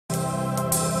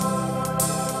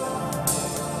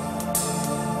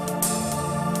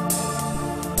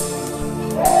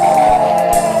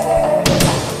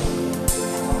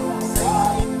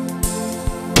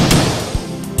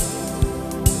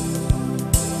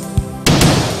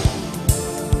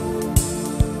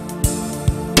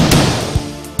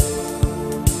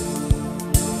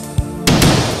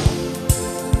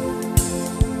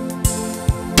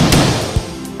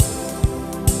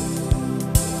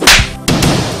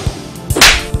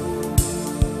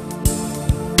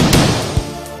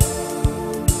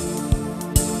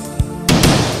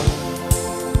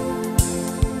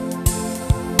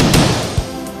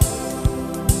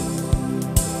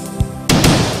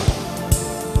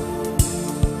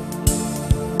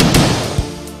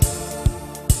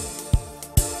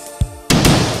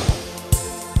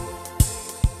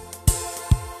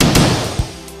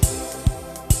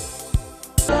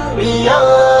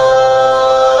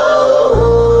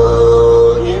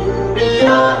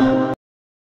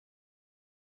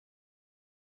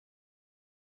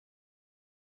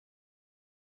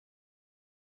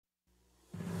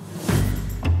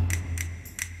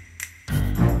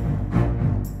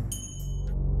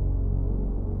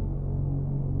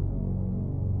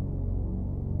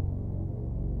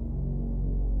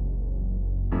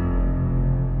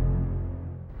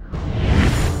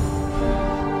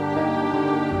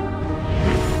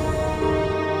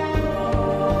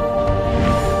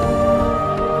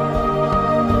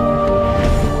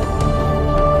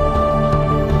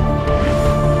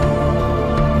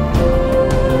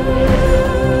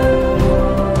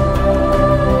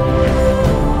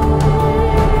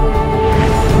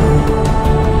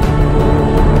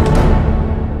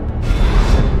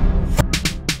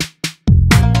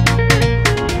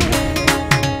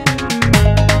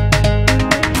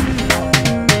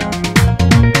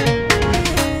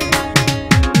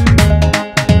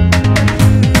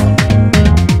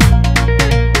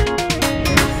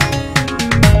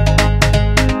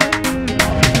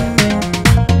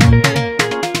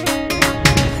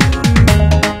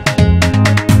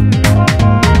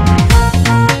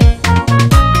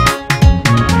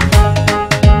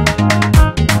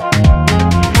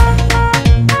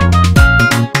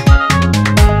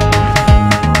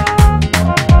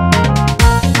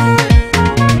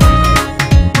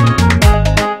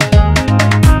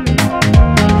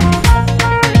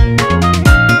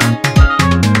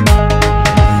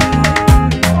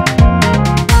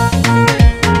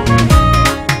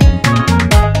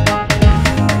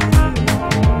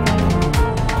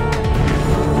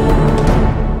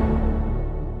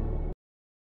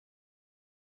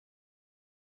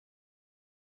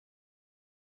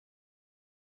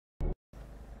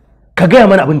ka gaya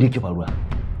mana abin da yake faruwa.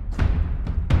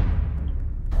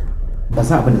 Ba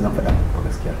san abin da zan faɗa muku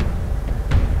gaskiya,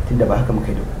 tunda ba haka muka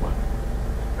yi da ku ba.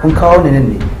 Kun kawo ni nan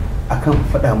ne akan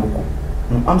faɗa muku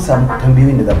in amsa muku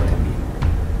tambayoyin da za ku tambaye ni,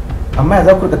 amma ya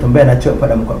za ku rika tambaya na cewa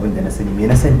faɗa muku abin da na sani. Me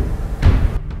na sani?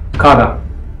 Kaga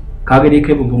dai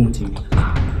kai babban mutum ne,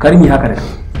 kar mi haka da kai.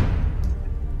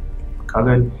 Ka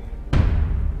gani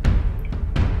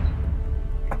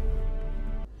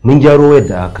mun gyaro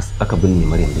yadda aka binne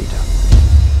Maryam da ita,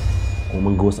 kuma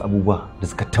mun ga wasu abubuwa da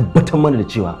suka tabbatar mana da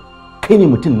cewa kai ne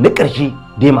mutum na ƙarshe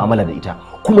da ya mu'amala da ita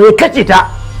kuma ya kace ta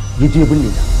ya je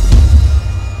binne ta.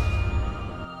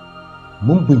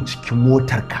 Mun binciki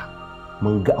motarka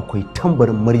mun ga akwai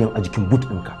tambarin Maryam a jikin boot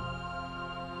ɗinka,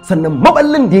 sannan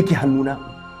maballin da yake hannuna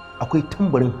akwai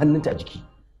tambarin hannunta a jiki.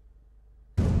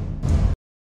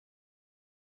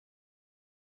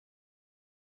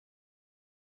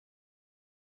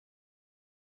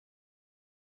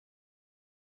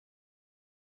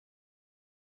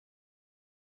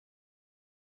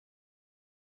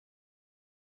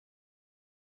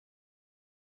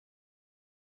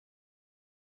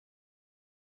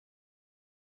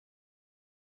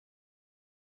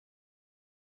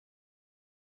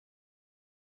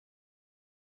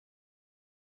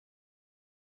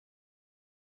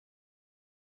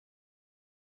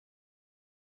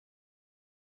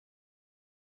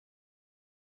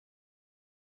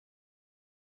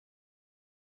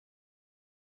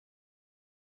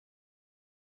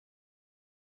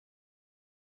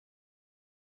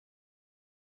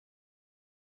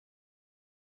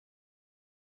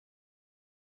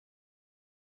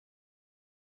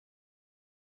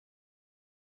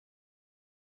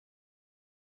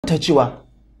 Ta cewa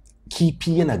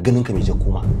kifi yana ganin ka mai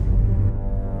jakuma.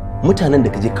 Mutanen da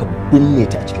ka je ka binne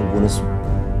ta a cikin gonarsu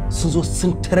sun zo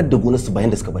sun tarar da gonarsu bayan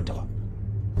da suka banta ba,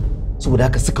 saboda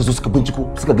haka suka zo suka binciko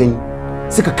suka gani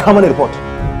suka kama na report.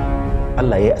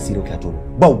 Allah ya yi asirin ka tono,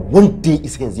 ba wanda ya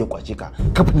isa yanzu ya kwace ka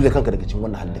ka fita da kanka daga cikin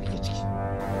wannan halin da kake ciki.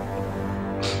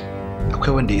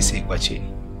 Akwai wanda ya isa ya kwace ni,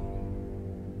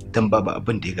 dan babu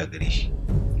abin da ya gagare shi,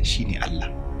 shine Allah.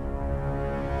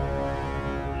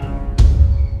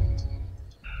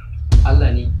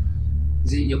 Allah ne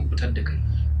zai iya kubutar da kai,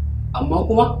 amma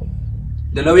kuma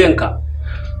da lauyanka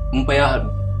in fa ya haɗu.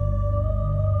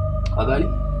 Ka gani?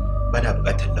 Bana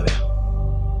buƙatar lauya,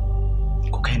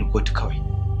 ku kai ni kotu kawai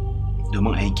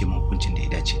domin a yanke min hukuncin da ya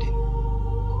dace da ni,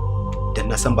 dan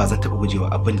na san ba zan taɓa gujewa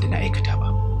abin da na aikata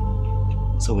ba,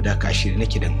 saboda haka shirye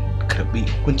nake dan karɓi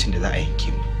hukuncin da za a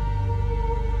yanke mu.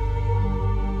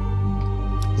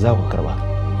 Za ku karɓa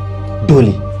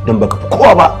dole, dan baka fi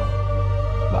kowa ba,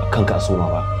 ba a kanka a soma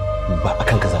ba, ba a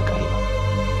kanka za ka yi ba.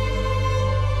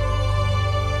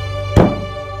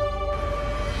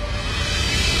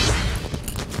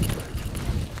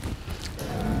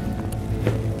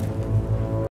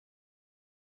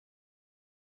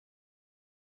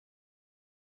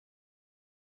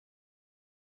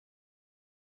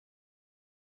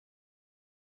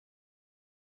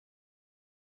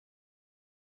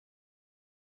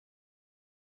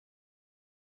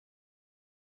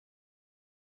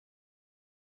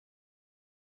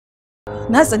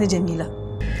 Na tsani Jamila,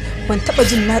 ban taba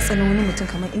jin na tsani wani mutum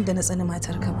kamar inda na tsani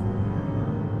matarka ba.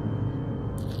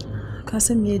 Ka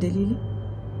san meye dalili?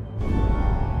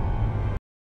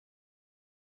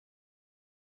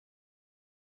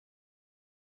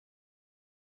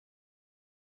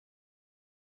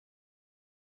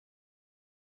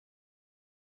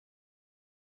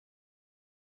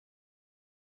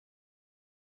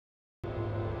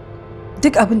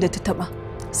 Duk abin da ta taba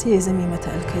sai ya zame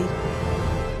mata alkai.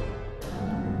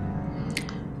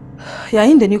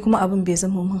 Yayin da ni kuma abin bai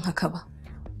zama min haka ba,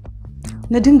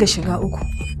 na dinga shiga uku,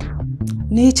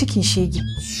 na yi cikin shege.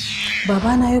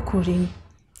 Babana ya kore ni,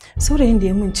 saurayin da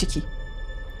ya min ciki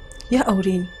ya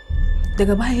aure ni,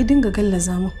 daga baya ya dinga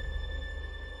gallaza min,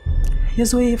 ya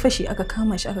zo ya yi fashi, aka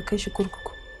kama shi aka kai shi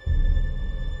kurkuku.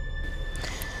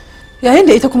 Yayin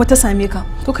da ita kuma ta same ka,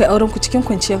 kuka yi auren ku cikin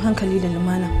kwanciyar hankali da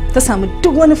lumana, ta samu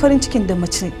duk wani farin cikin da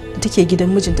mace da take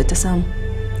gidan mijinta ta samu.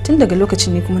 Tun daga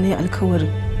lokacin ne kuma na yi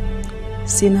alkawarin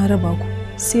sai na raba ku,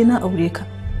 sai na aure ka,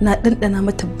 na ɗanɗana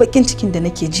mata baƙin cikin da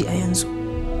nake ji a yanzu.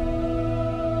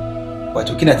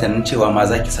 Wato kina tunanin cewa ma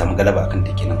za ki samu galaba akan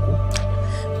ta kenan ko?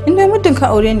 In dai muddin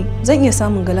ka aure ni, zan iya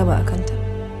samun galaba akan ta.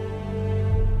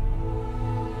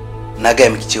 Na gaya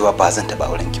miki cewa ba zan taɓa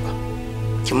auren ki ba.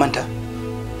 Kin manta?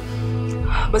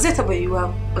 Ba zai taɓa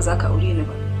yiwuwa ba za ka aure ni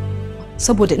ba,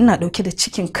 saboda ina ɗauke da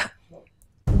cikinka.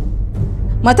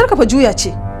 Matarka fa juya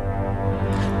ce,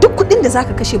 duk kuɗin da za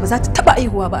ka kashe ba za ta taɓa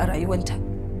aihuwa ba a rayuwanta.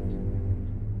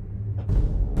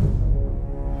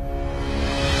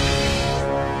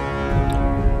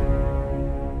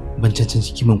 ban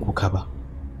cancanci kimin kuka ba.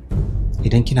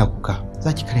 Idan kina kuka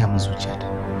za ki karya min zuciyata.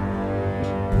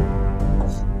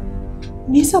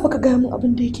 Me yasa baka gaya min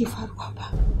abin da yake faruwa ba?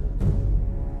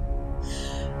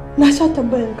 Na sha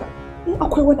tambayan ka in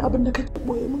akwai wani abin da kake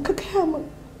boye min ka gaya min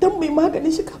don mai maganin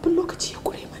shi kafin lokaci ya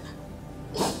kure mana.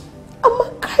 Amma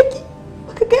kaki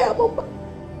baka gaya min ba.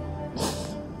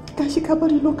 Gashi ka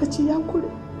bari lokaci ya kure.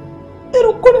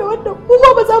 Irin kure wanda mu ma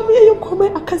ba za mu iya yin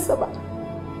komai a kansa ba.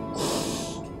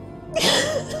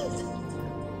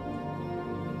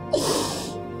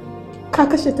 Ka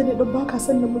kashe ta ne don baka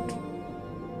son na mutu.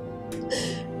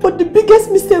 But the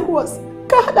biggest mistake was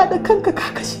ka hada da kanka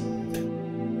ka kashe.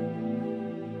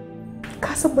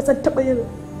 Ka san ba zan taɓa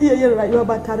iya yin rayuwa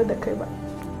ba tare da kai ba.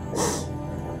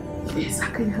 Me yasa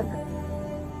ka yi haka?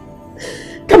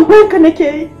 Tambayar ka nake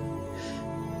yi.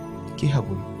 Ki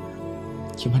haƙuri,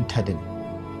 ki manta da ni,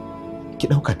 ki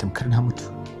ɗauka tamkar na mutu.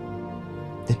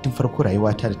 Dan tun farko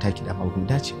rayuwata da taki da bai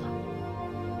dace ba.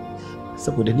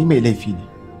 Saboda ni mai laifi ne,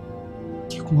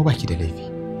 ke kuma baki da laifi.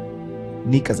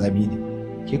 Ni ƙazami ne,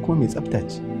 ke kuma mai tsafta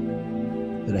ce.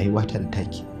 Rayuwata da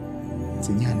taki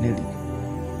sun yi hannun riga.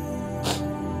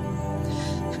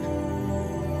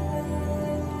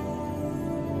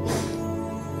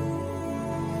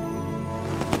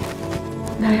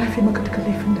 Na yafe maka duka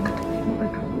laifin da ka taɓa yi a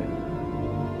duniya.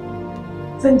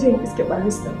 Zan je in iske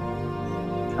barista.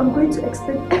 I'm going to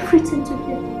explain everything to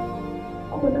him.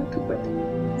 Kuma na tabbata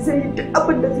zai yi duk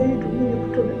abin da zai yi domin ya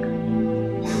fito da kai.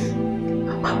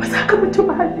 Amma ba za ka mutu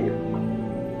ba Habib.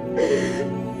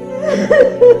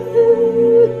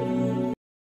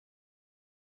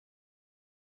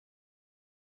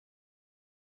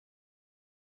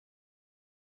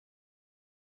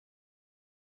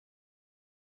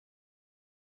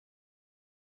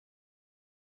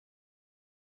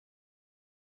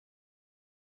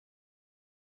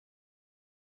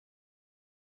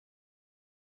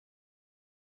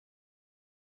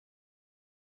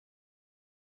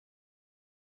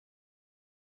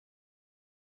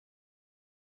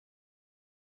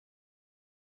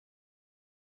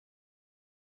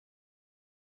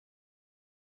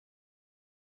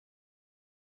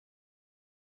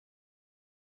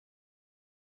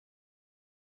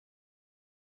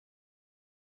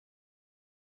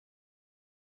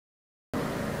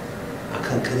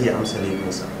 Kan kar ya amsa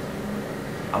laifinsa,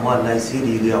 amma wallahi sai da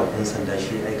ya gaya wa ɗan sanda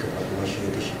shi ya aikata kuma shi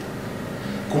ya kashe ta,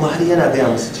 kuma har yana gaya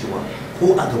musu cewa ko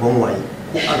a gaban waye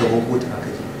ko a gaban kotu aka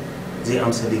je zai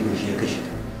amsa laifin shi ya kashe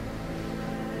ta.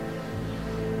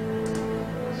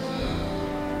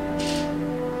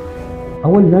 A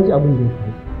wani na ji abin da ya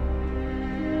faru,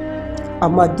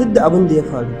 amma duk da abin da ya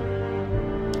faru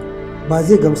ba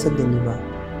zai gamsar da ni ba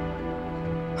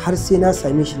har sai na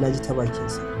same shi na ji ta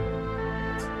bakinsa.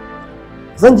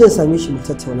 Zan je same shi mu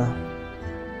tattauna,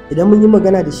 idan mun yi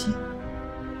magana da shi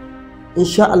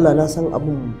insha Allah na san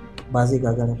abun ba zai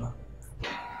gagara ba.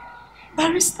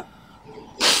 Barista,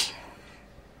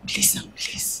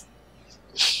 please.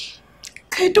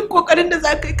 Kai duk kokarin da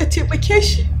za ka yi ka taimake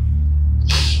shi.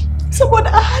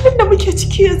 Saboda a halin da muke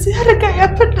ciki yanzu ya riga ya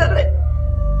fidda rai.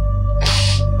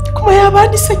 Kuma ya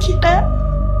bani saki daya.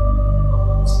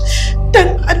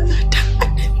 Dan Allah, dan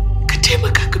Annabi, ka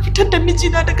taimaka ka fitar da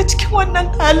mijina daga cikin wannan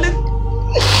halin.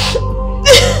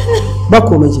 Ba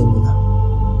komai Jamila,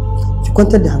 ki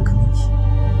kwantar da hankalinki.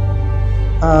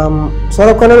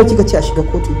 Sauran kwana nawa kika ce a shiga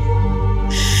kotu?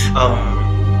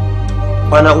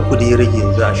 Kwana 3 da ya rage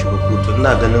yanzu a shiga kotu,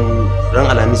 ina ganin ran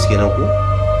Alhamis kenan ko?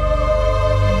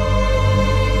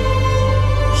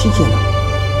 Shikenan,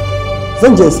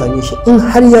 zan je in same shi in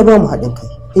har ya ba mu haɗin kai,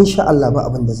 insha Allah ba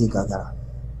abin da zai gagara.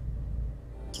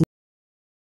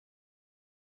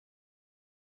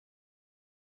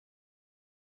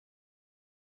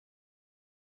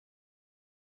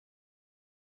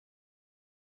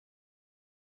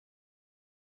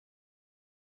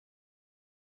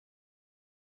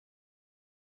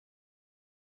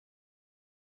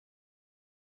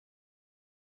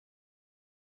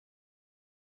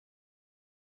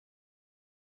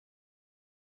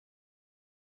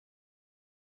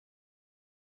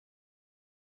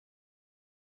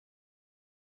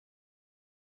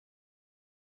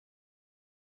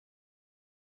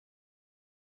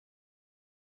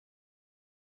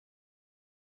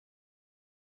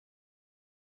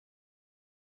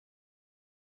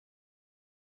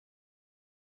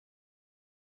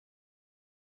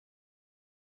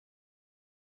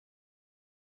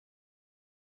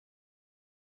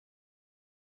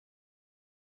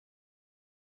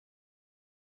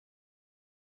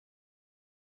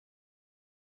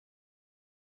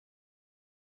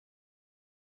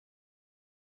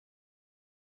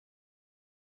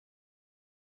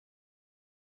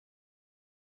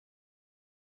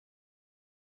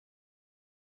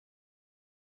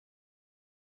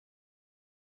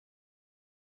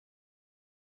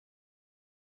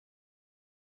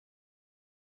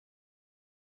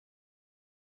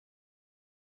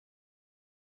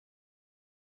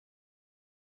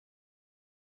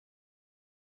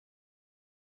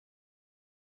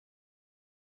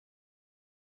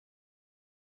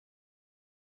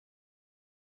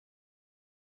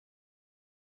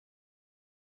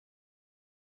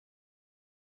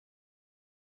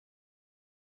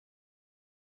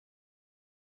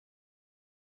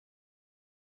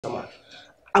 sama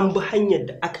an bi hanyar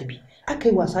da aka bi aka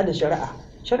yi wasa da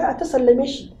shari'a ta sallame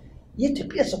shi ya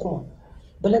tafiyarsa kuma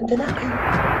balantana kai.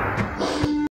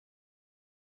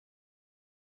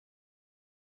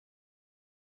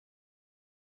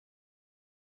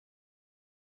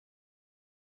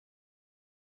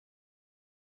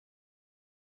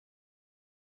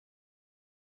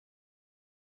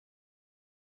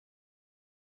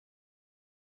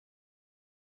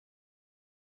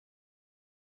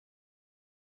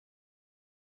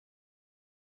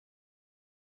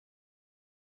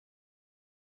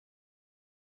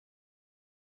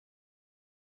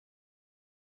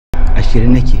 A shirye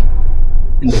nake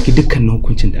in ɗauki dukkanin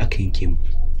hukuncin da aka yanke mu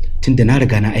tunda na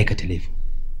riga na aikata laifin.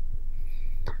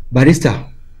 Barista,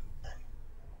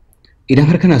 idan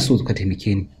har kana so ka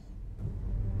taimake ni,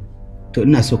 to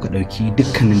ina so ka ɗauki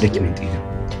dukkanin document ɗina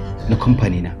na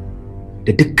kamfani na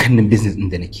da dukkanin business ɗin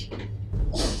da nake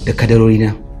da kadarori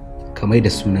na kamar da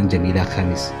sunan Jamila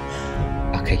Khamis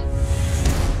a kai.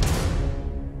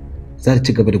 Za ta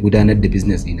ci gaba da gudanar da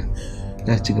business ɗina,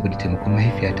 za ta ci gaba da taimakon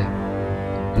mahaifiyata.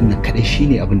 Wannan kaɗai shi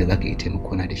ne abin da za ka iya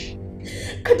taimako na da shi.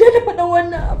 Ka daina faɗa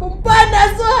wannan abin, ba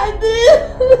na so Habib.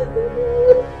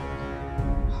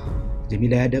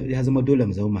 Jamila ya zama dole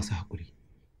mu zama masu haƙuri.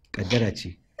 Ƙaddara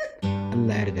ce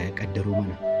Allah ya riga ya ƙaddaro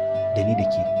mana da ni da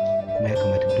ke, kuma ya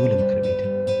kamata dole mu karɓe ta.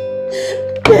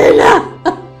 Bella!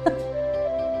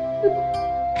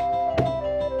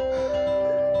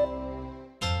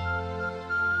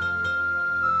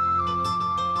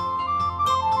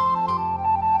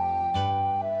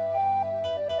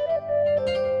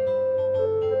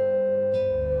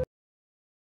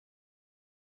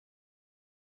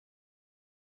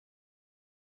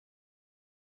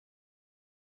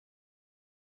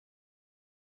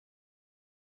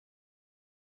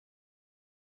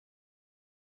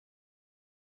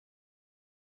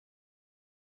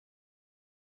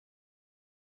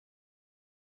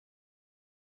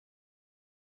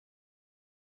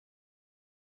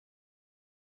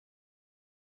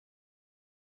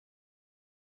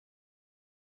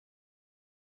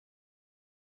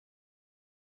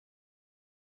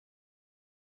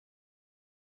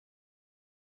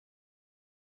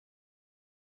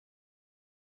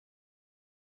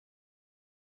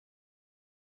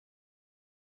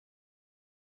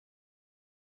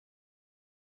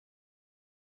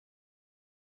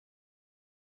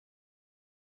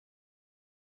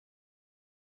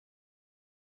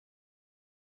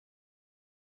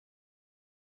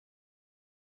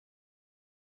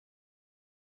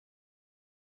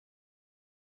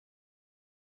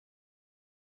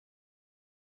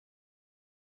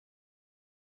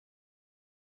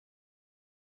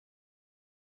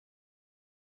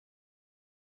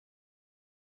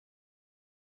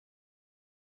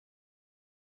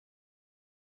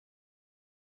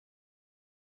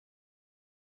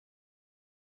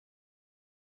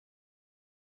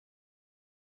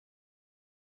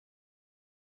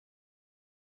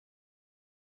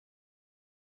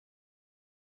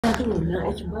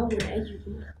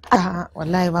 A'a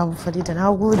wallahi babu Farida,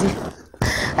 na gode.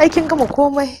 Aikin gama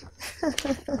komai.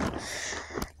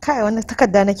 Kai wani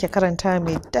takarda nake karanta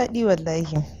mai daɗi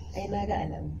wallahi. Ai na ga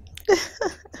alamu.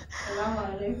 Assalamu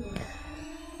alaikum.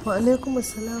 Wa alaikum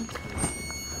assalam.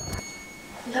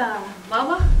 Da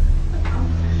mama?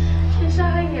 Kin sha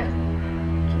hanya?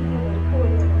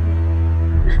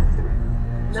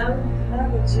 Na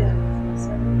gajiya.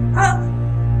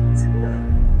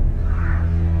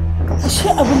 Ashe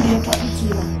abin da ya faɗi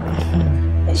kenan.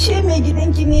 Ashe mai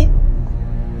gidanki ne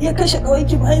ya kashe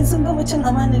ƙawaiki bayan sun gama cin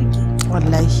amanar ki.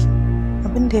 Wallahi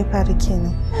abin da ya faru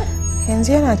kenan.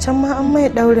 Yanzu yana can ma an mai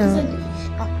ɗaurin.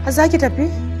 A za ki tafi?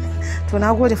 To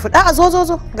na gode fuɗa a zo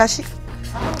gashi.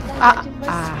 A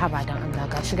haba dan Allah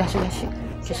gashi.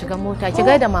 Ki shiga mota ki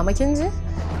gaida mama kin ji?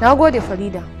 Na gode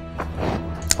Farida.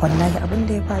 Wallahi abin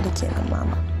da ya faru kenan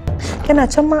mama. Yana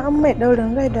can ma an mai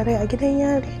ɗaurin rai da rai a gidan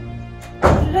yari.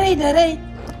 Rai da rai.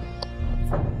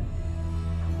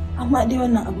 Amma dai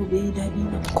wannan abu bai yi daɗi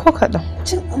ba. Ko kaɗan.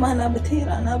 Cin amana ba ta yi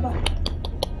rana ba.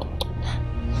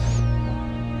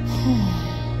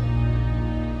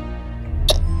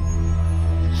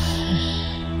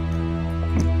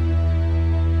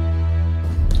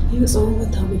 Yau tsawon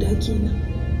wata guda kenan.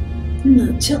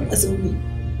 Ina can a zaune.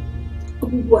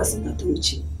 Abubuwa suna ta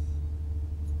wuce.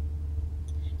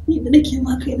 Ni da nake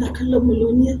ma kaina kallon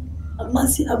miloniya. Amma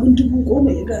sai abin 10,000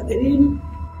 ya gagare ni.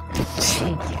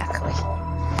 Shege kawai.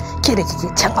 Ke da kike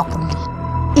can a kulle.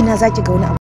 Ina zaki ga wani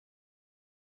abu.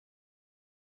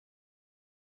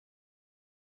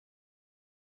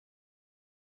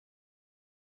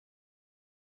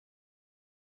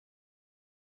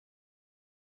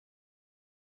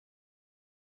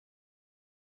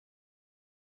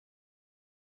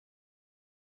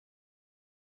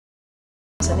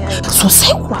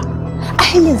 Sosai kuwa. A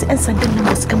yanzu 'yan sandan nan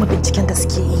ba su gama binciken da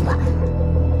suke yi ba.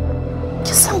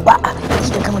 Ki san ba a yi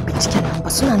da gama binciken nan ba,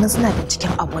 suna nan suna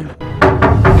binciken Awwalu.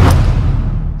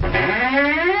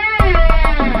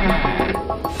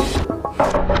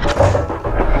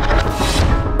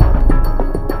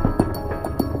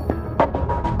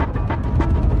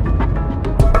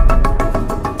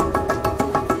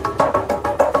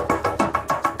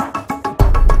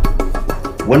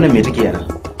 Wannan me take yana?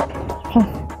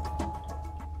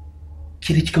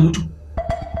 Ki da kika mutu?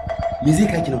 Me zai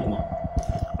kaki nan kuma?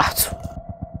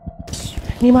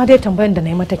 Ni ma dai tambayan da na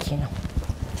yi mata kenan.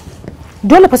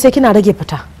 Dole fa sai kina rage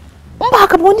fita. In ba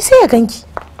haka ba wani sai ya ganki.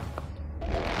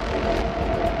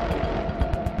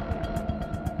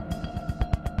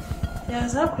 Ya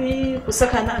za ku yi ku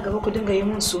saka ni a gaba ku dinga yi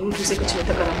mun surutu sai ka ce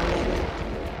ta karamin yaro.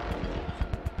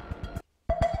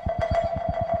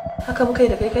 Haka muka yi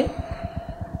da kai?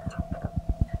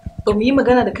 Ba mu yi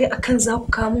magana da kai akan za ku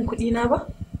kawo min kuɗi na ba?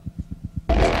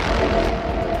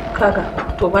 Kaga,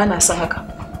 to ba na son haka.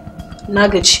 Na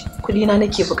gaji, kuɗi na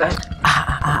nake buƙata.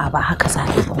 A'a ba haka za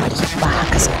ba ba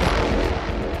haka za.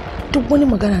 Duk wani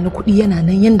magana na kuɗi yana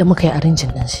nan yanda muka yi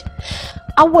arinjin nan shi.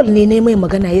 Awwal ne mai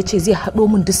magana ya ce zai haɗo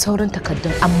min duk sauran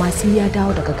takardun amma sai ya dawo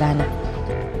daga Ghana.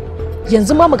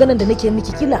 Yanzu ma maganar da nake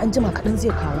miki kila an jima kaɗan zai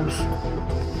kawo su.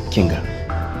 Kinga.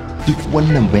 Duk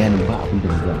wannan bayanin ba abin da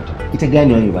na gaya mata. Ita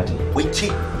ganewa ne ba ta. Wai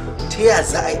ke ta ya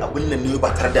za a yi abin nan ne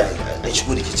ba tare da an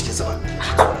shigo da ke cikin sa ba?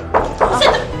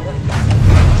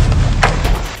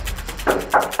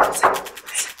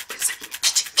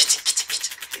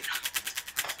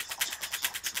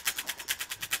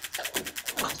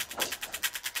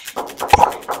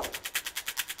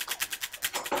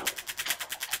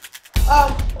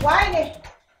 Waye ne?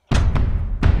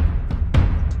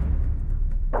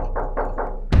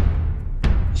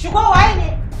 Shigo waye ne?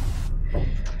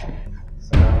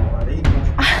 Assalamu alaikum.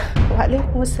 Wa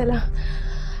alaikum assalam.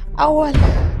 Awwal.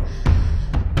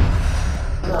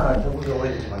 Ina ta buga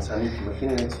wayar da ban sami ki ba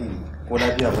shine nace ko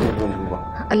lafiya ba ne don duba.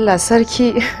 Allah sarki.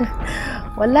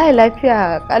 Wallahi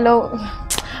lafiya kalau.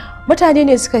 Mutane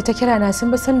ne suka ta kira na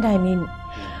sun ba san dame ni.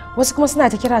 Wasu kuma suna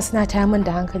ta kira suna taya min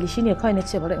da hankali shine kawai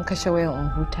nace bari in kashe wayan in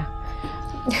huta.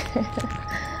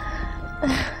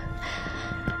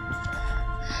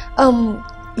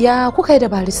 Ya kuka yi da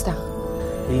barista?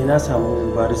 Na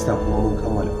samu barista kuma mun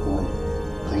kammala komai.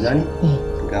 Ka gani?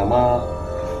 Ga ma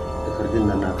takardun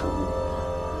nan na karbo.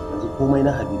 Yanzu komai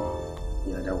na Habib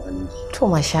ya dawo hannunki. To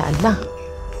masha Allah.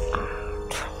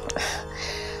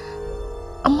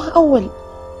 Amma Awwal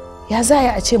ya za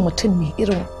a ce mutum mai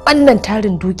irin wannan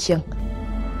tarin dukiyan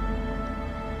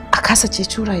a kasa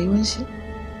ceto rayuwar shi?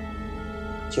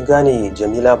 Kin gane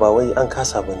Jamila ba wai an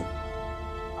kasa bane.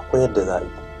 Akwai yadda za a yi.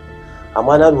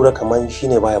 Amma na lura kamar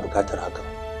shine baya bukatar haka.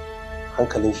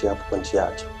 Hankalin shi ya fi kwanciya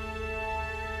a can.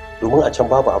 Domin a can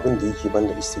babu abin da yake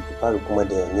banda istighfar kuma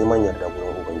da neman yarda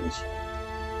gurin Ubangiji.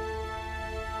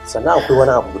 Sannan akwai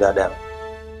wani abu guda daya.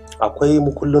 Akwai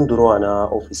mukullin durowa na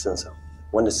ofisinsa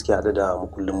wanda suke haɗe da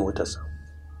mukullin motarsa.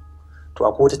 To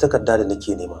akwai wata takarda da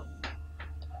nake nema.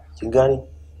 Kin gane?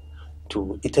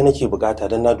 To ita nake bukata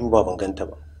don na duba ban ganta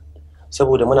ba.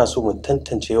 Saboda muna so mu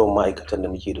tantance yawan ma'aikatan da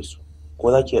muke da su. Ko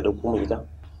za ki iya ɗauko mu ita?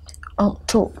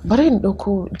 To bari in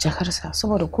ɗauko jakarsa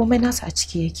saboda komai nasa a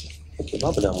ciki yake. Okay,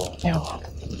 babu damuwa. Yawa.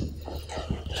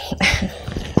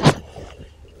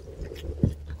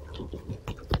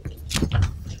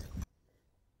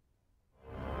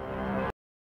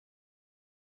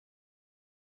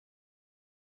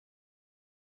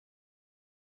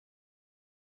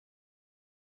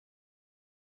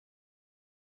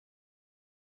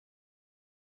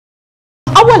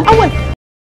 Awwal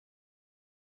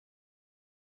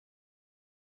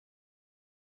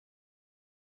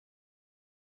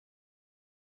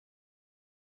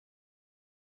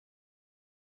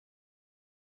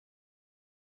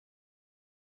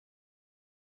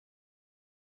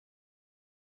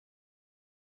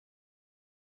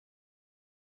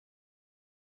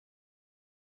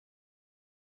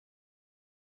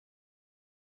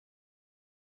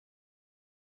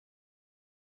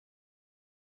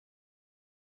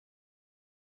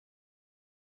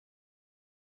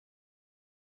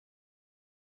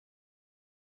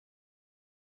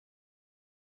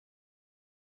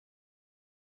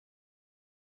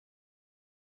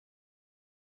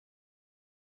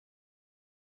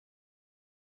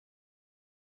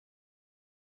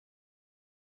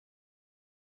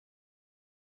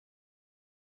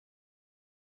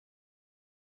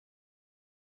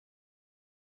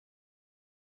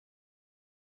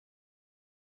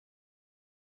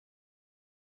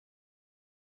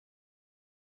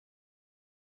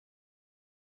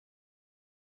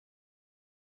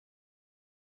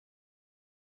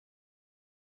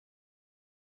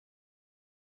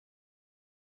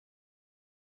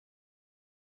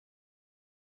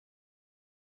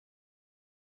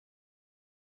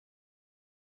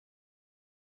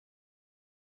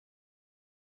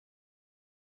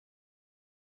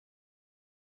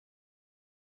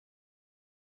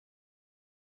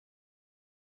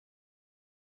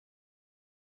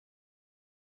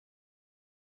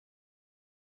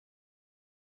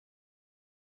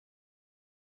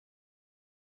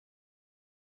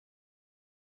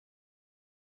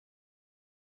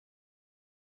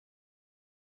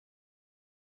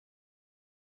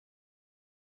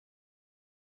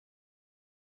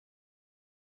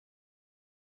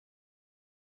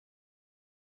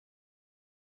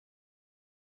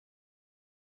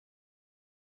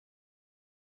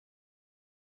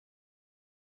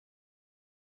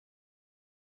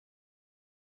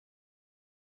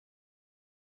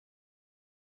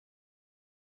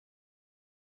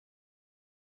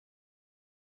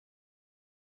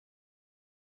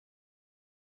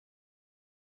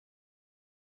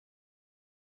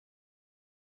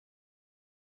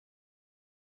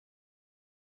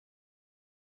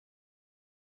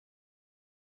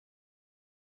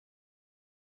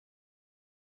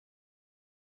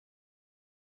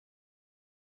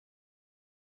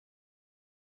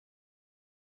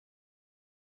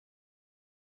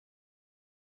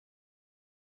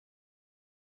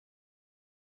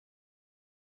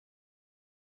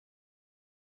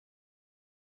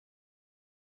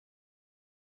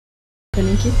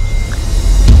Kaninki?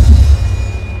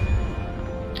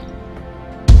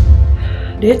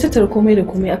 Da ya tattara komai da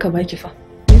komai aka baki fa.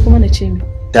 Ni kuma na ce mi.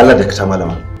 Dala da ta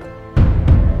malama.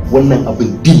 Wannan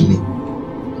abin dil ne.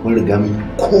 Mun riga mun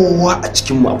kowa a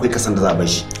cikin mu akwai kasan da za a bar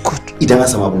shi. Good. Idan an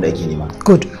samu abin da ake nema.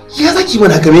 Good. Ya zaki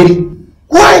mana haka Mary?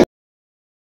 Why?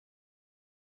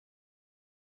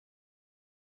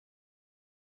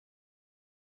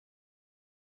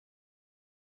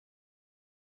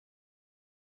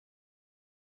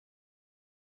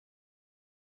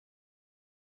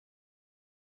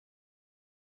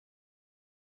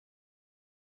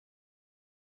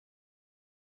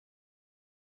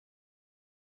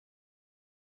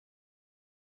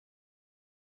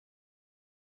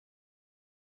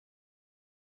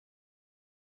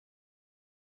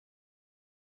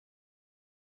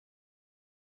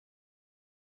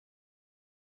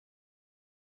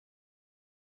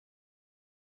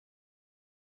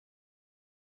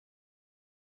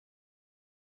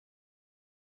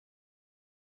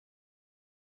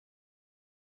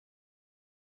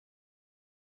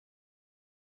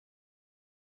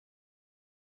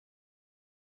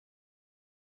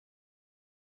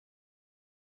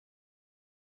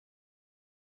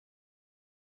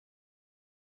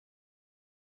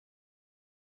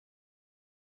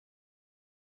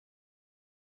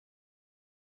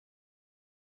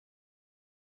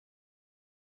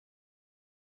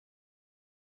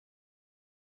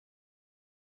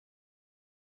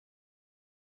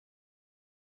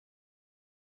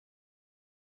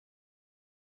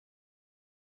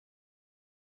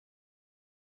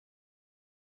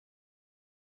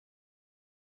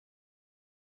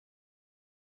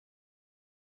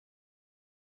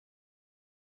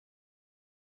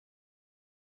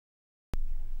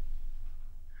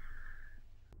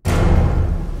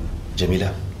 Jamila,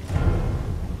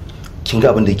 kin ga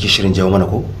abin da yake shirin jawo mana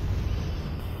ko?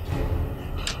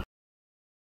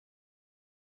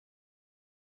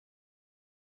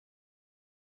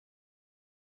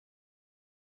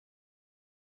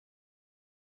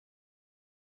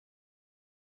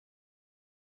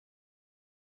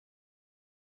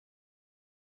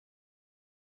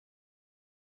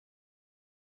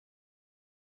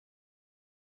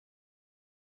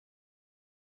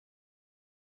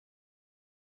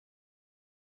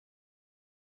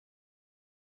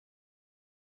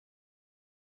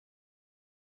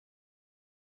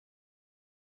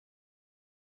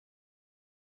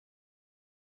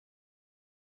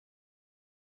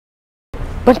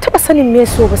 Ban taba sanin me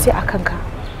so ba sai akan ka.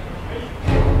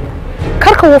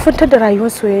 Kar ka wofintar da rayuwar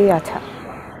soyayya ta.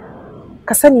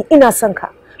 Ka sani ina son ka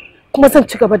kuma zan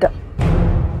ci gaba da.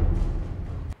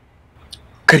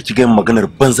 Kar ki ga maganar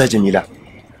banza Jamila.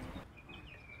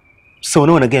 Sau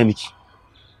nawa na gaya miki?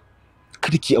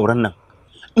 Kada ki auren nan.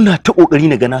 Ina ta kokari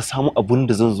na ga na samu abun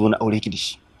da zan zo na aure ki da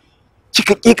shi.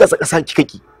 Kika ki kasa kika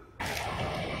ki.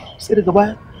 Sai daga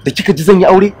baya da kika ji zan yi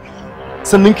aure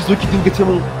sannan ki zo ki dinga ce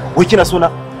min wai kina so na.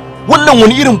 Wannan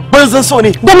wani irin banzan so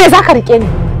ne. Da me zaka rike ni?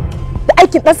 Da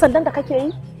aikin dan sandan da kake yi?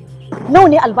 Nawa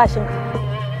ne albashin ka?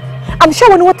 Amshe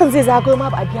wani watan zai zagayo ma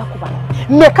ba a biya ku ba.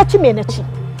 Me ka ci me na ci?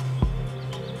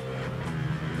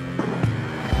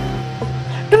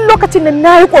 Duk lokacin da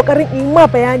na yi kokarin in ma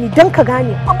bayani dan ka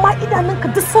gane amma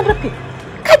idanunka duk sun rufe.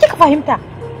 Ka ki ka fahimta.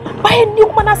 Bayan ni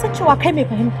kuma na san cewa kai mai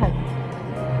fahimta ne.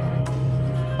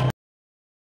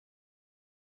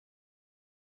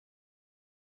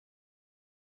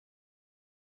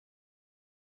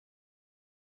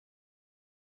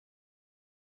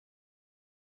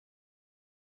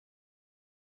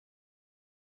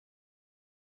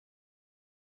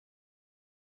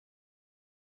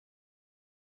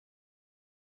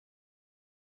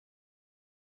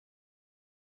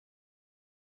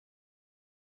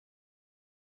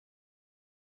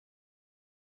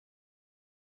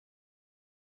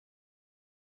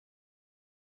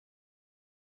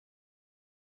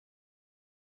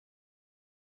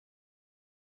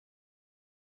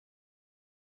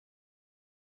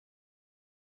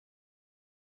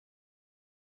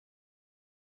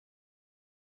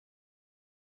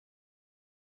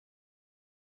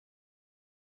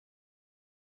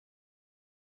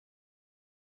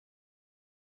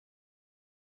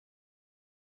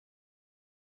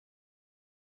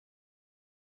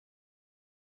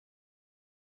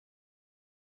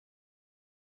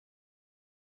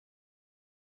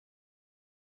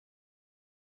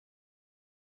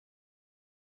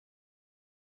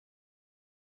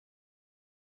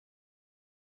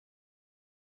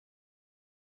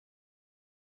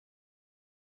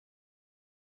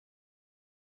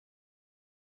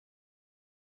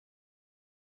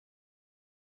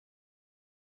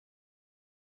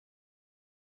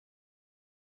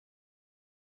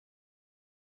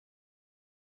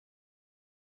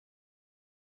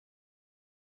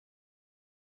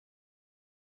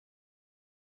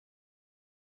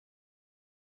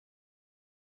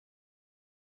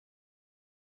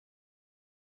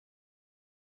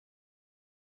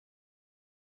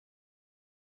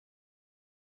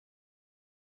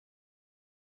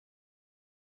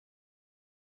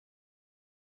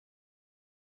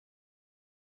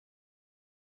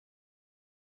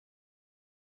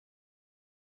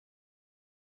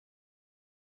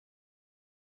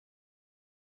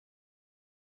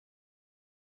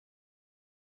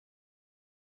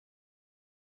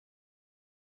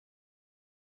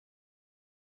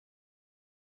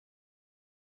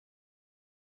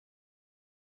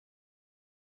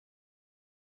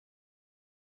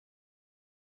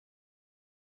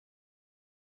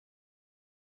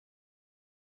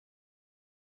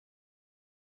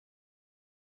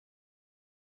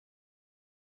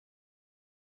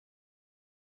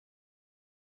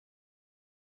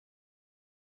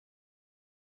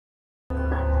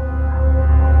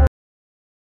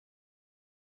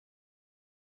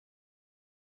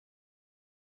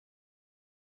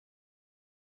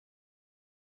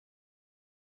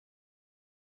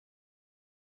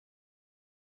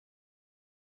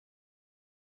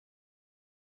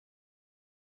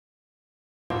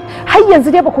 har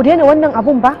yanzu dai ba ku daina wannan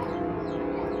abun ba?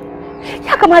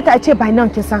 Ya kamata a ce by now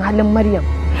kin san halin Maryam.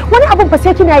 Wani abun fa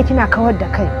sai kina yi kina kawar da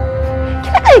kai.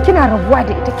 Kina rabuwa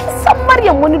da ita, kin san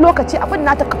Maryam wani lokaci abin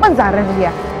nata kaman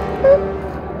zararriya.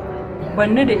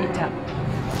 Banni da ita.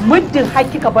 Muddin har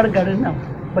kika bar garin nan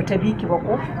bata bi ki ba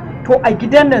ko? To a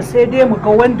gidan nan sai dai mu ga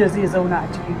wanda zai zauna a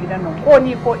cikin gidan nan ko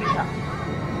ni ko ita.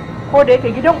 Ko da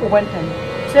yake gidan ubanta ne.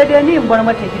 Sai dai ni in bar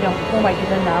mata gidan ko koma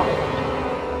gidan na.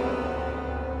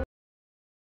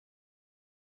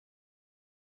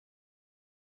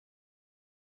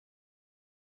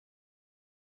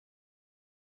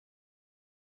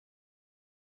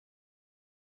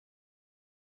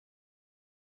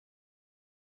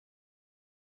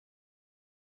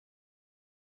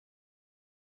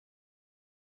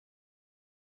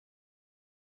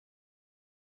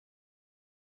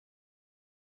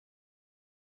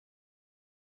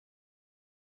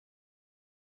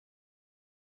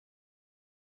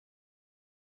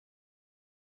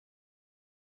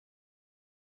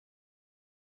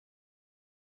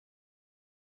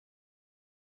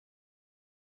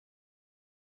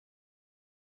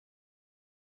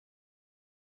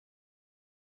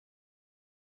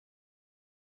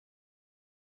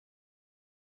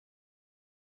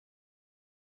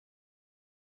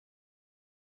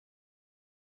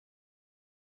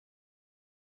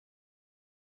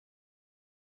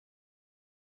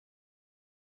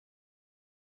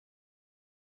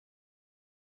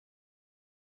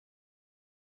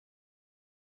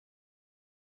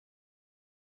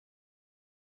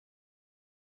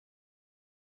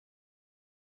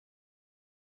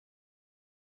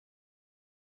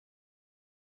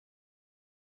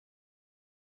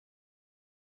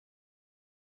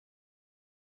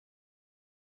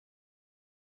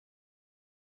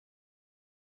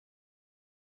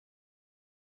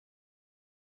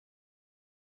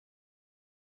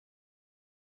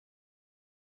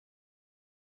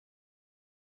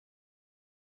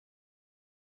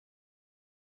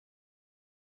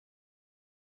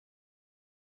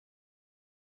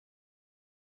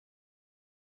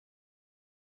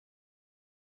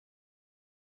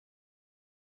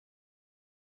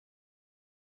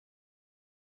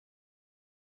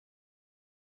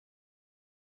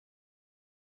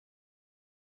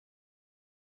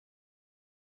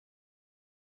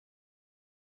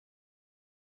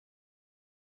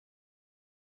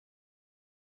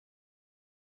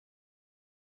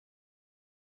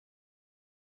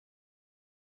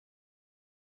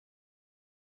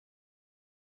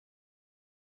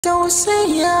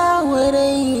 tausaya wa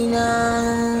raina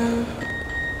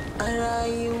a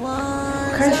rayuwa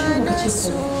da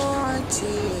so a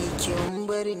cikin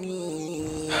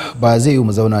birni. Ba zai yi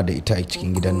mu zauna da ita a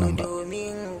cikin gidan nan ba,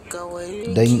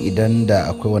 don idan da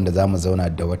akwai wanda za mu zauna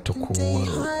da wata ko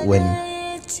wani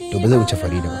to ba zai wuce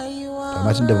Farida ba.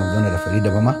 Amma tun da mu zauna da Farida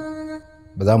ba ma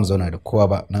ba za mu zauna da kowa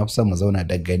ba. Na fi son mu zauna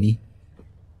da gani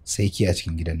sai ki a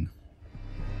cikin gidan nan.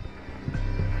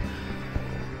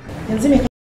 Yanzu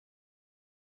me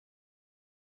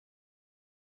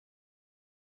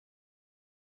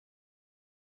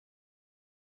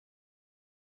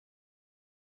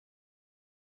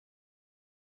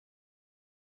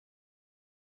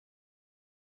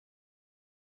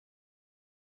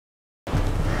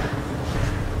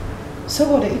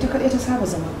saboda ita kaɗai ta saba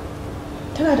zama,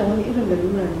 tana da wani irin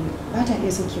lalura ne, ba ta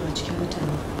iya saukewa cikin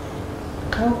mutane.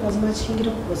 Kawo kuwa zama cikin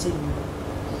gidan ku ba zai yi ba.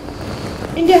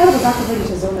 In dai har ba za ka bari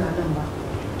ta zauna a nan ba,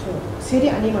 to sai dai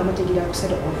a nema mata gida kusa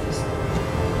da ofis.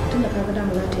 Tunda ka ga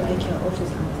dama za ta yi aiki a ofis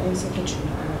a matsayin secretary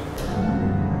na ana.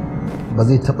 Ba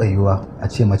zai taɓa yiwuwa a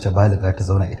ce mace baliga ta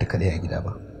zauna ita kaɗai a gida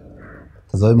ba.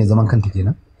 Ta zama mai zaman kanta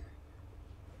kenan?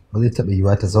 Ba zai taɓa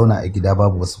yiwuwa ta zauna a gida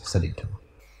babu wasu kusa da ita ba.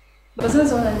 Ba zan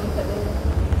zauna ni kaɗai ba.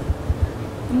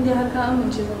 In dai har ka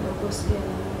amince zan ɗauko su iya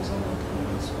na zauna tare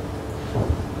da su.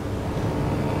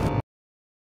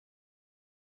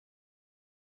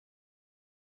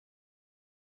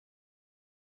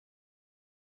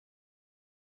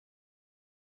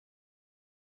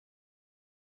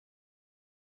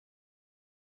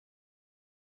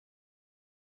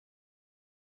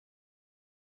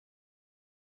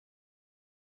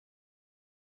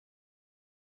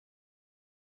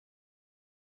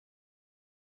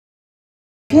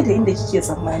 Fiye da inda kike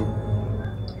tsammani.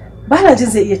 Ba na jin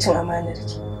zai iya cin amanar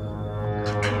ki.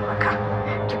 Ki taimaka,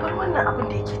 ki bar wannan abin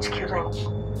da yake cikin ranki.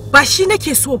 Ba shi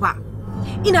nake so ba.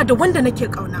 Ina da wanda nake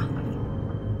kauna.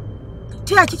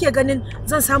 Ta ya kike ganin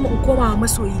zan samu in koma wa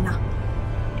masoyina?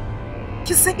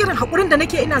 Kin san irin haƙurin da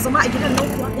nake ina zama a gidan nan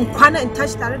kuwa in kwana in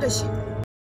tashi tare da shi?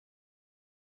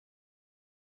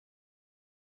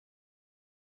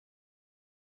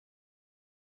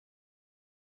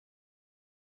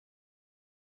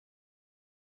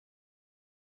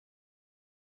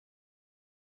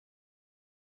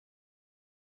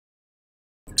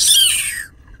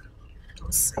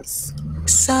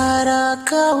 Sara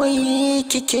kawai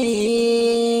kike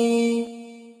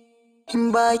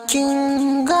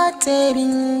bakin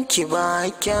gatarin ki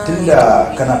bakin.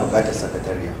 Tunda kana buƙatar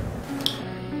sakatariya.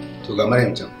 To ga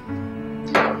Maryam can.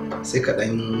 Sai ka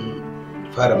dan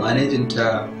fara managing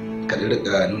ta ka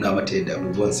rika nuna mata yadda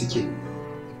abubuwan suke.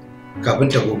 Kafin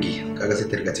ta goge, kaga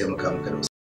sai ta rika taimaka maka da wasu.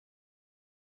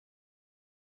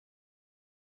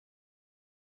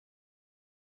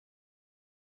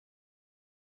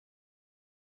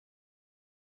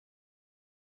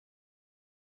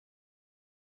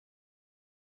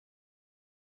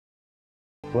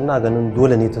 Ina ganin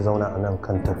dole ne ta zauna a nan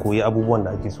kan ta koyi abubuwan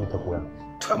da ake so ta koya.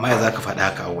 To amma ya za ka faɗa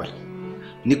haka awwal?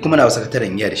 Ni kuma na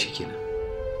sakataren iya da shi kenan.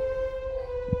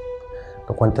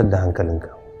 Ka kwantar da hankalinka.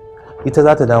 Ita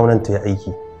za ta dawo nan ta yi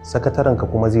aiki, sakatarenka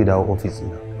kuma zai dawo ofis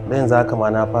ɗina. Da yanzu haka ma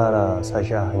na fara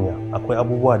sashi a hanya. Akwai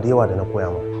abubuwa da yawa da na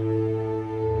koya ma.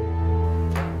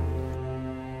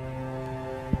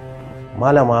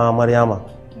 Malama Maryama,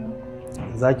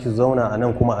 za ki zauna a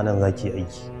nan kuma a nan za ki yi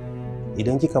aiki.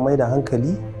 Idan kika mai da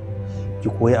hankali ki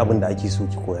koyi abin da ake so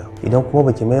ki koya, idan kuma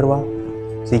baki mayar ba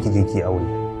sai ki je ki aure.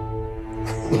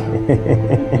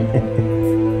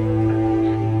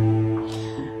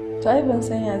 To ai ban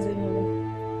san ya zan yi ba.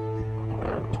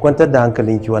 Ki kwantar da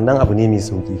hankalinki, wannan abu ne mai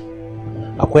sauki.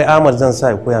 Akwai Ahmad zan sa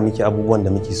ya koya miki abubuwan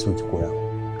da muke so ki koya,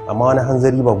 amma wani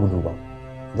hanzari ba gudu ba.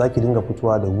 Za ki dinga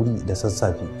fitowa da wuri da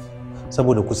sassafe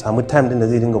saboda ku samu time din da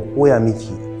zai dinga koya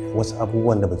miki wasu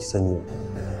abubuwan da baki sani ba.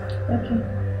 Okay.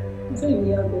 Zan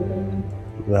iya gobe.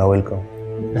 You are welcome.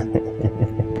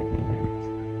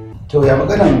 To ya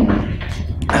maganan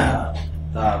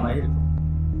mai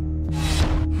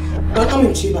ban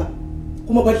amince ba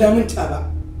kuma ban damunta ba.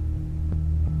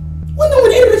 Wannan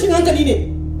wani irin rashin hankali ne?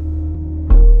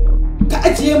 Ka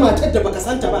ajiye matar da baka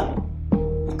santa ba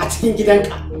a cikin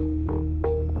gidanka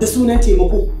da sunan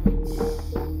taimako,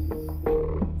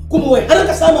 kuma wai har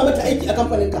ka sama mata aiki a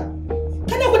kamfaninka.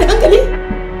 Kana ku da hankali?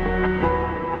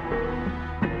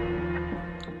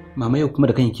 Mama yau kuma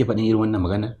da kanki ke faɗin irin wannan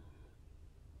magana?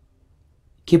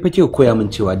 Ke fa ke koya min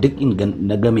cewa duk in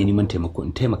na ga mai neman taimako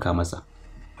in taimaka masa.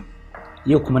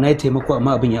 Yau kuma na yi taimako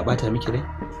amma abin ya ɓata miki rai?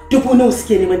 Dubu nawa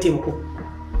suke neman taimako?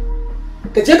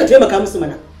 Ka je ka taimaka musu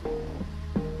mana.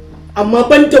 Amma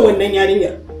ban da wannan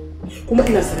yarinyar. Kuma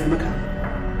ina sanar maka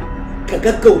ka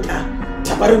gaggauta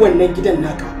ta bar wannan gidan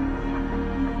naka.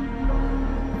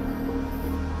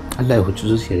 Allah ya huci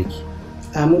zuciyarki.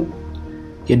 Amin.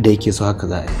 Yadda yake so haka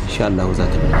za a yi, insha Allah za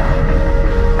ta bi.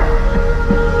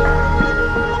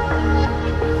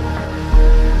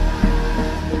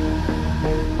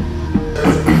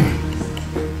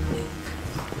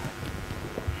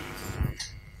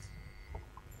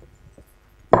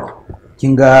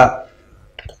 Kin ga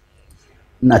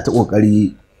ina ta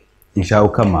kokari in shawo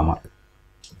kan mama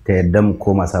ta yadda mu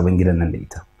koma sabon gidan nan da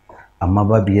ita, amma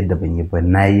babu yadda ban yi ba.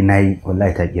 Nayi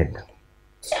wallahi ta ki yadda.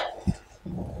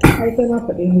 Ai kai ma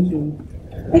faɗin yake yi.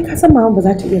 Ai ka san mama ba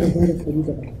za ta iya rabuwa da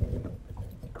Farida ba.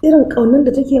 Irin ƙaunar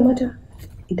da take mata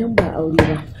idan ba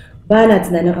aure ba na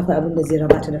tunanin akwai abin da zai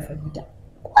raba ta da Farida.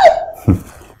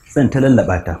 Zan ta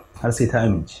lallaba ta har sai ta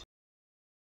amince.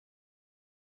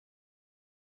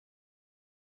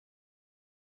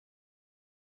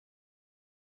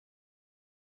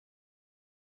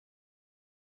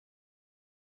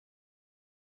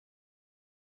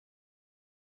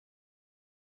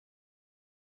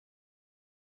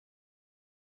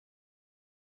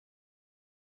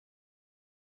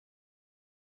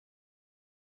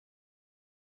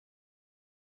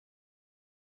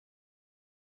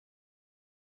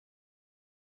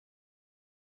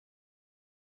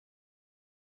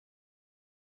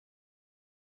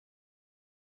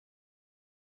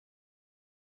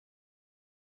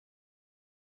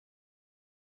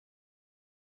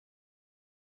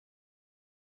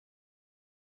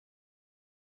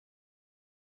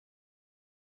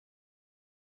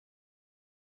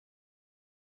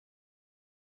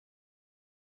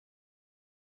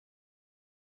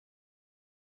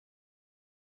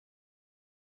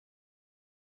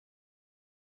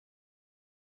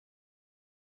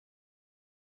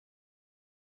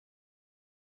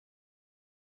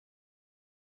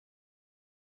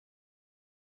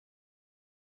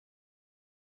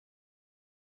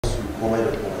 Komai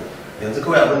da komai. Yanzu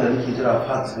kawai abin da nake jira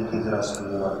fax nake jira su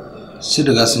kuma. Su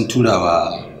riga sun tura wa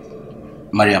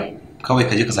Maryam. Kawai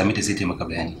ka je ka same ta sai ta maka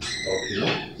bayani.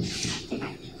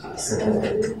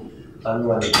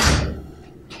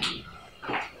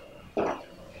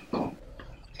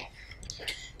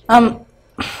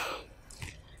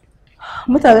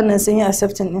 Mutanen nan sun yi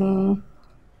accepting din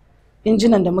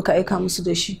injinan da muka aika musu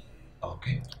da shi.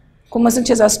 Okay. kuma sun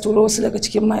ce za su turo wasu daga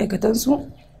cikin ma'aikatansu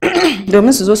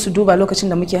domin su zo su duba lokacin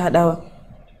da muke haɗawa.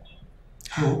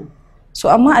 So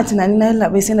amma a tunanin na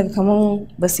labai sai naga kaman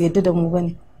ba su yadda da mu ba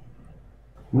ne.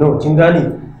 No, kin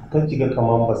gane kan kiga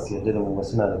kaman ba su yadda da mu ba,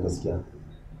 suna da gaskiya.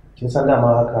 Kin san dama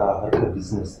haka harkar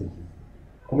business take.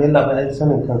 Kuma yalla ba ai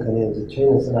sanin kanka ne yanzu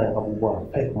China suna yin abubuwa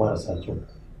fake marasa kyau.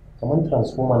 Kamar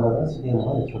transformer na za su iya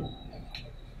mana kyau.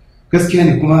 Gaskiya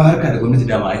ne, kuma harka da gwamnati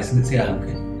dama ai sun tsaya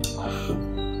hankali.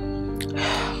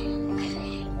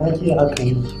 Wake aka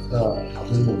yi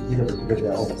abin da ke da ba da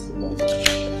yawa su ba.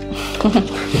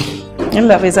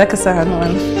 Yalla bai za ka sa hannu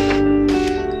wani.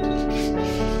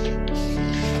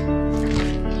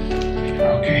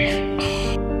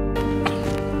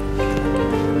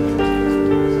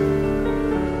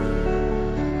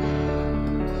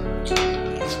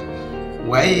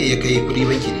 Waye ya kai kuɗi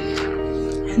banki ne?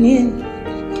 Ni.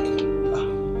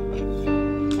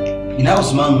 Ina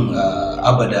Usman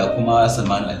Abada kuma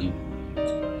Salman Aliyu.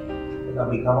 Da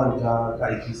bai kamanta ka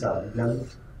aiki sa gidan.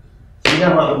 Ina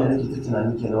ma abin da nake ta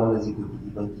tunani kenan wanda zai kai kuɗi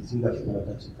banki sai ga shi kuma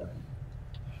ta cika.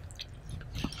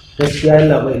 Gaskiya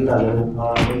yana bai ina ganin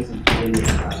fa bai san kai ne a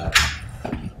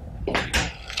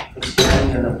gaskiya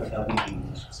yana faɗa miki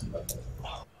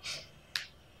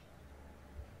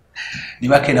Ni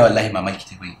ma kaina wallahi mamaki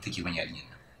take ban yarinyar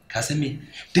nan. Ka san me?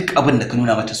 Duk abin da ka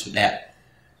nuna mata su daya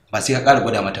ba sai ka ƙara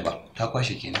gwada mata ba. Ta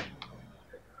kwashe kenan.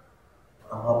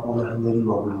 Amma ko na hanyar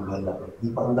ba gurin Allah ba.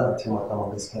 Ni fa Allah ya taimaka ma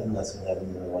gaskiya ina son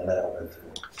yarinyar wallahi a kan ta.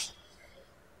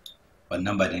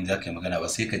 Wannan ba da ni za ka yi magana ba,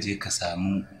 sai ka je ka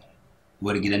samu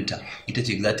uwar gidanta. Ita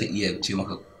ce za ta iya ce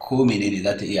maka ko menene,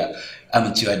 za ta iya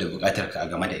amincewa da buƙatar ka a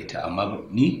game da ita, amma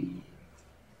ni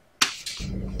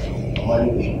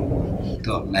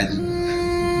to naji.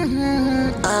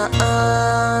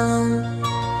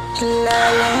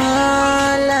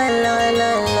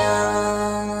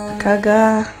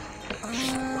 Kaga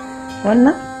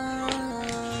wannan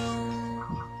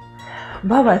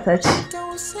baba ta ce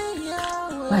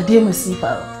ba dai masifa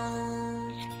ba.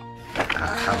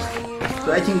 To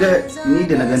ai kin ga ni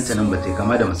da na ganta nan ba ta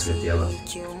kama da masifafiya ba.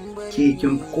 Ke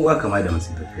kin kowa kama da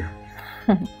masifafiya.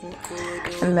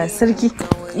 Allah sarki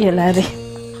ya lare.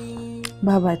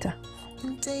 Babata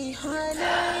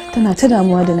tana ta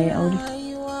damuwa da na yi aure.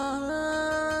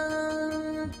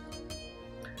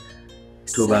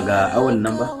 To ba ga awon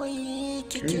nan ba?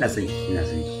 Ina son ki, ina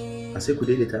son ki. Ba sai ku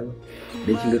daidaita ba.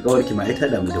 Dan kin ga kawarki ma ai ta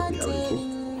damu da ku aure ko?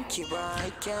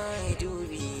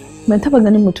 Ban taba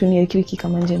ganin mutuniyar kirki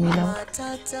kamar Jamila ba.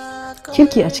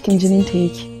 Kirki a cikin jininta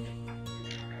yake.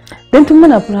 Dan tun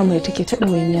muna firamare take ta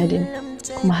ɗawainiya da ni,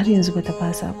 kuma har yanzu bata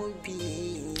fasa ba.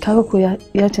 Kaga ko ya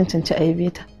cancanci a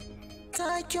yabe ta.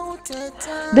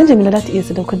 Dan Jamila za ta iya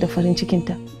sadaukar da farin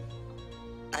cikinta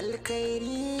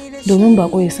domin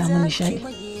bako ya samu nishadi.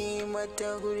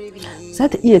 Za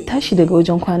ta iya tashi daga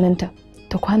wajen kwananta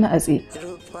ta kwana a tsaye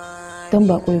don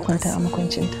bako ya kwanta a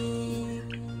makwancinta.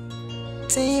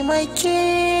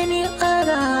 Taimake ni a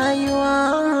rayuwata.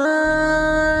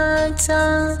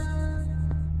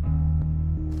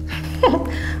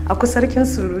 A kusarkin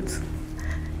surutu.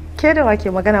 Ke da wake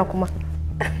magana kuma?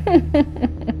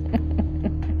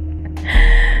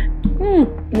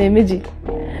 Me miji?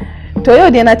 To yau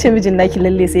dai na ce mijin naki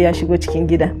lalle sai ya shigo cikin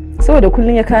gida. Saboda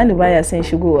kullun ya kawo ni baya son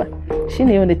shigowa.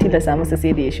 Shine yau da tilasa masa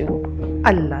sai da ya shigo.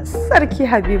 Allah sarki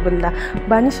Habibullah,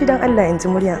 ba ni shi dan Allah in ji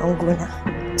muryar angona.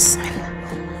 Bismillah.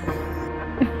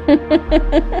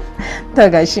 Ta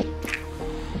gashi.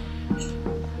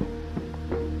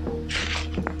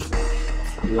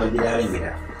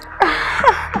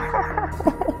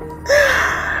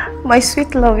 My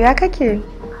sweet love, ya kake?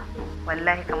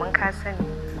 Wallahi kaman ka sani,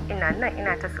 ina nan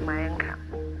ina ta sumayenka.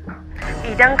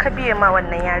 Idan ka biye ma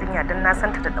wannan yarinya don na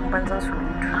santa da dan banzan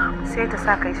surutu, sai ta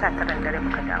sa kai 19 dare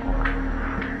baka damu ba.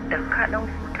 Da ka dan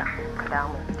huta ka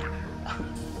damu.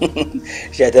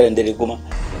 19 dare kuma?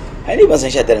 Ai ni ban san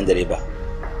 19 dare ba.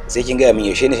 Sai kin ga min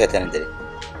yaushe ne 19 dare.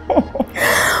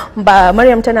 Ba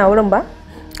Maryam tana wurin ba?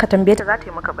 Ka tambaye ta za ta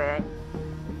yi maka bayani.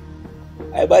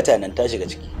 Ai ba ta nan, ta shiga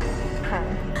ciki.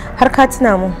 Har ka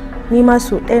tuna mu, ni ma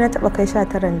so ɗaya na taɓa kai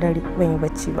 19 dare ban yi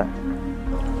bacci ba.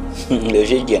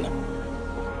 Yaushe kenan?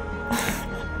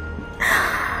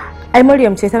 Ai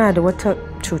Maryam ce tana da wata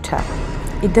cuta.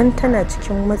 Idan tana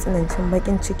cikin matsanancin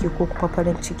bakin ciki ko kuma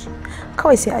farin ciki,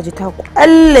 kawai sai a ji ta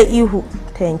kwalla ihu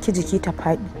ta yanki jiki ta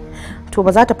faɗi. To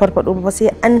ba za ta farfado ba sai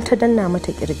an ta danna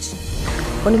mata kirji.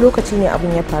 Wani lokaci ne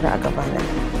abin ya faru a gabana.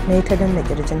 Na yi ta danna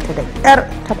kirjinta da ƙyar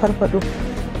ta farfado.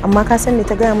 Amma ka san me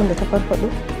ta gaya min da ta farfado?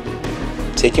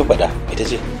 Sai kin faɗa, ita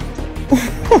ce.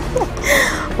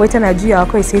 Wai tana juyawa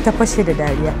kawai sai ta fashe da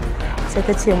dariya. Sai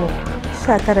ta ce mu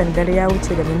 19 dare ya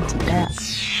wuce da minti 1.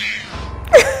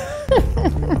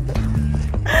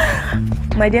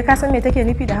 mai dai ka san me take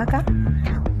nufi da haka?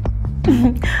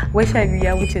 Wai 12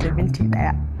 ya wuce da minti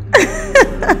 1.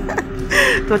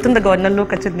 To tun daga wannan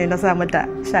lokacin ne na sa mata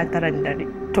 19 dare.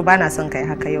 To bana son kai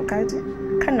haka yau kaji.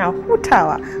 Kana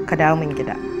hutawa ka dawo min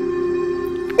gida.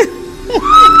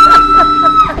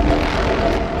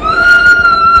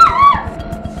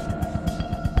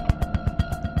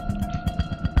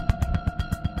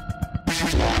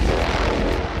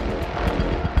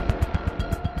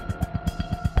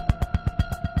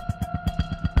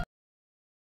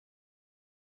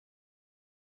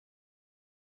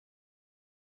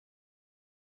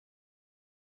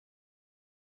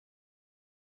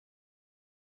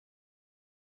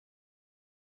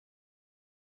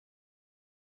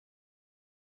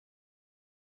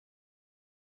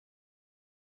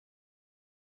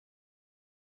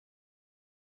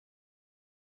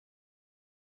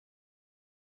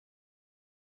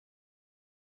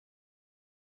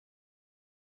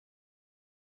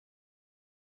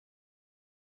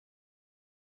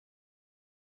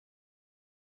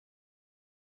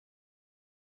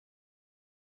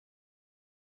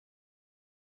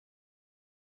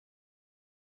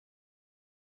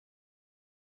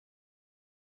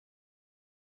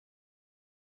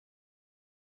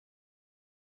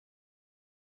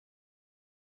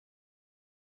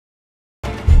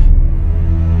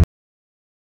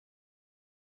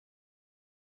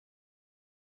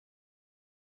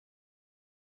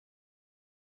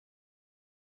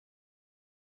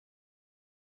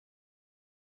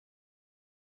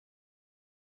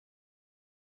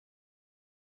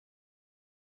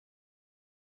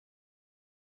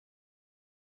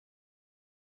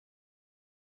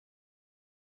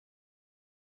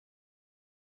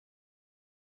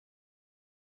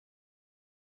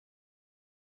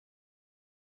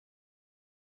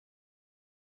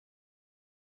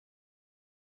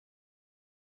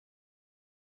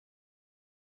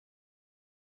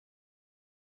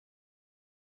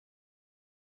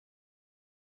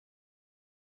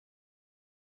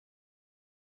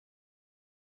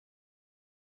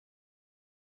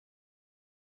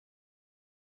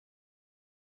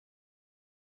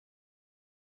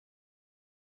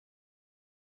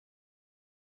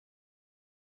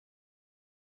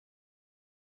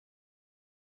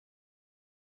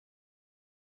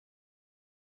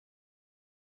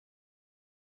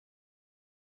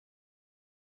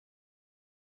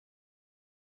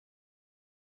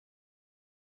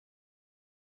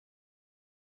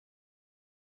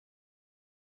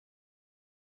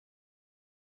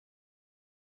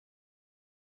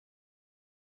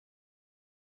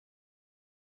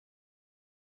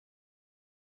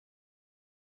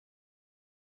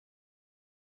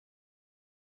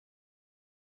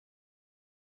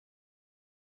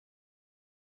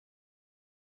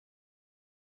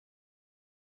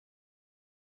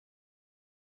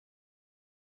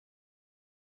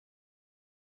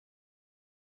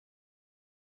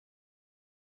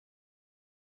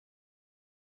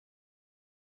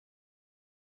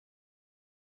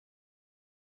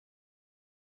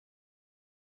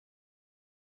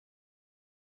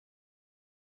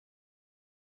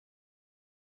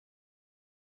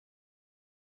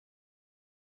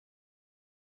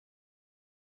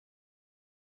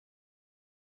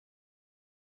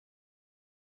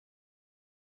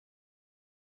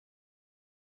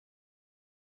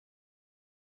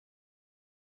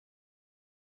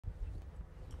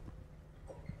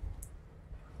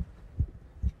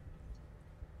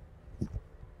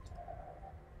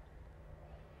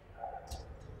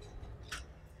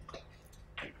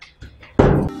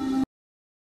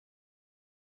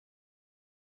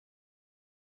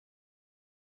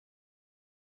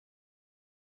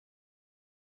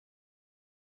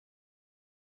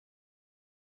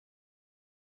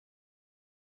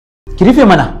 Ki rufe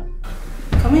mana.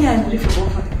 Kamar ya rufe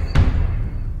kofar.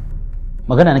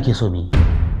 Magana nake so mu yi.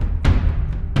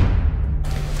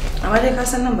 Amma dai ka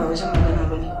san nan ba wajen magana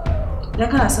bane. Idan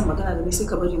kana son magana da ni sai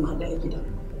ka bari mu haɗu a gida.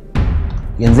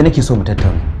 Yanzu nake so mu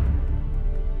tattauna.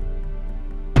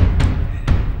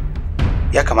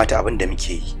 Ya kamata abin da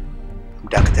muke yi mu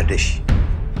dakatar da shi.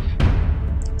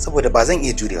 Saboda ba zan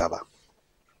iya jurewa ba.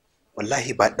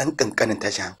 Wallahi ba dan kankanin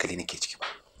tashin hankali nake ciki ba.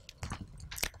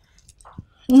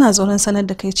 Ina tsoron sanar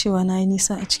da kai cewa na yi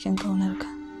nisa a cikin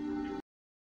ƙaunarka.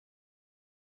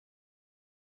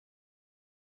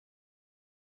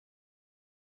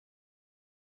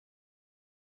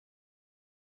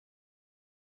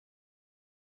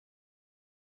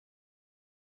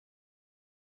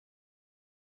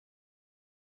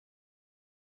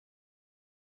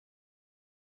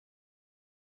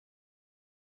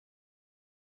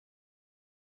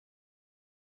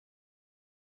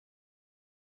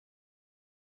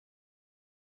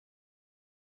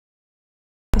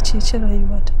 ceci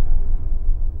rayuwata.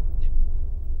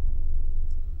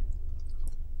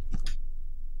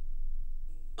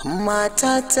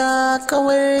 Matata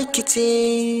kawar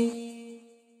kice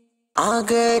a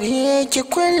gare ki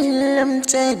kullum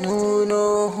ta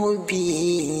nuno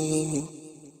hubi,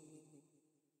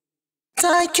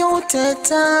 ta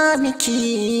kyautata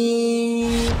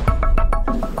miki.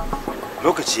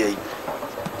 Lokaci yayi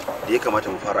da ya kamata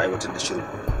mu fara aiwatar da shirin.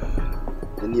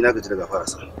 Dan ni na gaji daga fara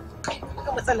sa.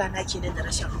 Ka matsala na kenan da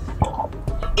rashin.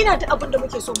 Ina da abin da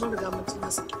muke so mun riga mun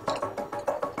tuna su.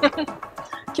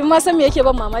 Kin ma san me yake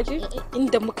ban mamaki?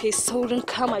 Inda muka yi saurin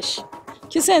kama shi.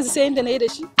 Kin san yanzu sai inda na yi da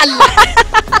shi? Allah.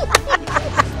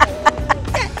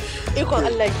 Ikon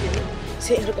Allah kenan.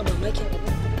 Sai in rika mamakin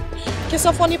abin. Kin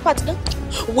san funny part din?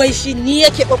 Wai shi ni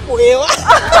yake koyewa.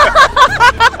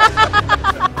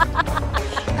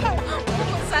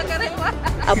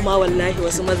 Amma wallahi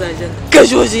wasu mazajen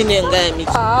gajoji ne in gaya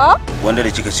miki. Wanda da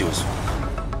kika ce wasu.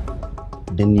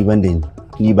 Dan ni ban da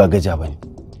ni ba gaja bane.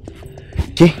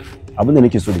 Ke abin da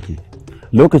nake so da ke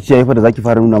lokaci yayi fa da zaki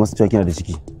fara nuna masa cewa kina da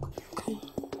ciki.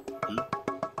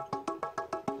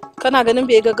 Kana ganin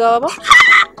bai gaggawa ba?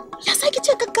 Ya saki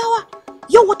ce gaggawa.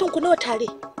 Yau watan ku nawa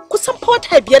tare? Kusan fa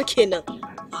wata 5 kenan.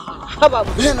 Haba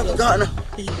ba. Bai na gaggawa nan.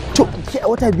 To ke a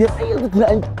wata 5 ai yanzu tun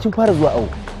an kin fara zuwa awo.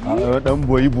 Dan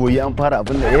boyi an fara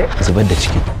abin da zubar da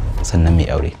ciki sannan mai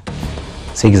aure.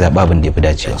 Sai ki zaɓa abin da ya fi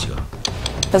dacewa.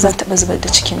 Ba zan taɓa zubar da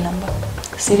cikin nan ba.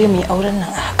 Sai dai mu yi auren nan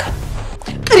a haka.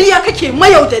 Ƙarya kake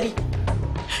mayaudari.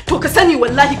 To ka sani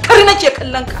wallahi kar nake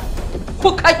kallon ka.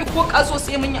 Ko ka ki ko ka so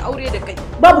sai mun yi aure da kai.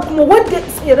 Babu kuma wanda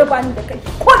ya raba ni da kai.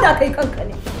 Ko da kai kanka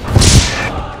ne.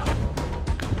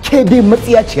 Ke dai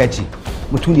matsiyaciya ce.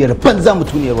 Mutuniyar banza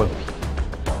mutuniyar wabi.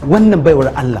 Wannan baiwar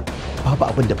Allah babu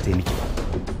abin da fita miki ba.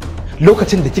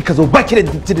 Lokacin da kika zo baki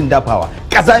da tidin dafawa,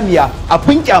 kazamiya,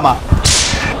 abin kyama.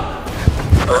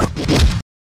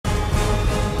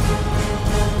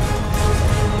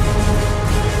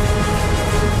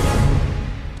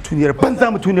 Tuniyar banza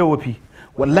mutuniyar wafi.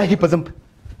 Wallahi ba zan